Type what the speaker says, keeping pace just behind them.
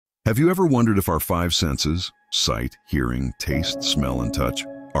Have you ever wondered if our five senses, sight, hearing, taste, smell, and touch,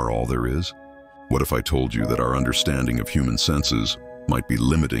 are all there is? What if I told you that our understanding of human senses might be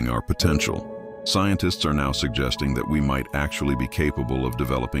limiting our potential? Scientists are now suggesting that we might actually be capable of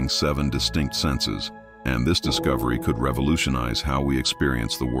developing 7 distinct senses, and this discovery could revolutionize how we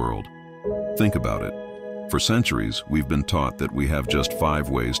experience the world. Think about it. For centuries, we've been taught that we have just 5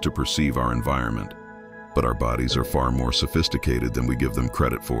 ways to perceive our environment. But our bodies are far more sophisticated than we give them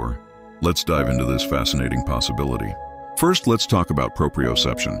credit for. Let's dive into this fascinating possibility. First, let's talk about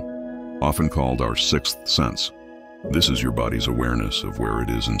proprioception, often called our 6th sense. This is your body's awareness of where it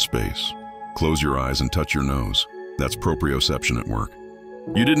is in space. Close your eyes and touch your nose. That's proprioception at work.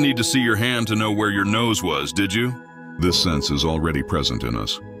 You didn't need to see your hand to know where your nose was, did you? This sense is already present in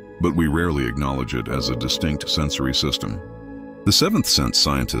us, but we rarely acknowledge it as a distinct sensory system. The 7th sense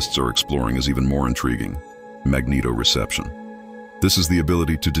scientists are exploring is even more intriguing: magnetoreception. This is the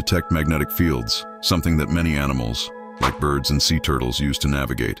ability to detect magnetic fields, something that many animals, like birds and sea turtles, use to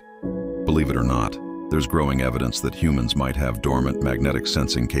navigate. Believe it or not, there's growing evidence that humans might have dormant magnetic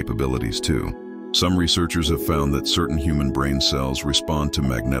sensing capabilities too. Some researchers have found that certain human brain cells respond to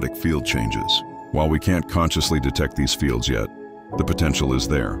magnetic field changes. While we can't consciously detect these fields yet, the potential is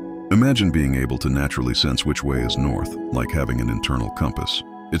there. Imagine being able to naturally sense which way is north, like having an internal compass.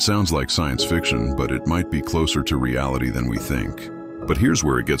 It sounds like science fiction, but it might be closer to reality than we think. But here's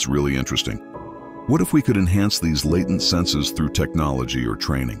where it gets really interesting. What if we could enhance these latent senses through technology or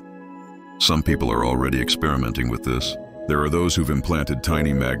training? Some people are already experimenting with this. There are those who've implanted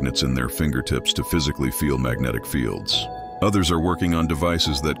tiny magnets in their fingertips to physically feel magnetic fields. Others are working on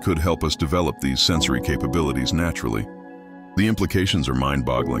devices that could help us develop these sensory capabilities naturally. The implications are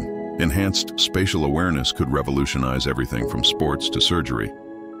mind-boggling. Enhanced spatial awareness could revolutionize everything from sports to surgery.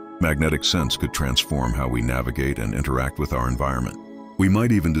 Magnetic sense could transform how we navigate and interact with our environment. We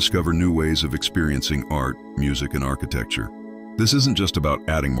might even discover new ways of experiencing art, music, and architecture. This isn't just about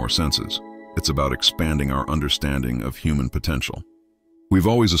adding more senses. It's about expanding our understanding of human potential. We've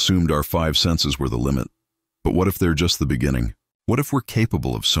always assumed our 5 senses were the limit. But what if they're just the beginning? What if we're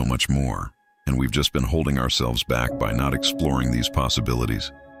capable of so much more, and we've just been holding ourselves back by not exploring these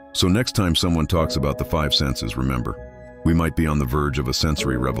possibilities? So next time someone talks about the 5 senses, remember, we might be on the verge of a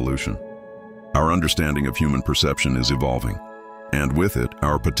sensory revolution. Our understanding of human perception is evolving, and with it,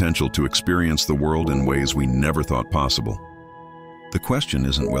 our potential to experience the world in ways we never thought possible. The question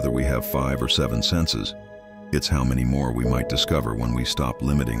isn't whether we have 5 or 7 senses. It's how many more we might discover when we stop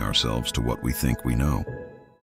limiting ourselves to what we think we know.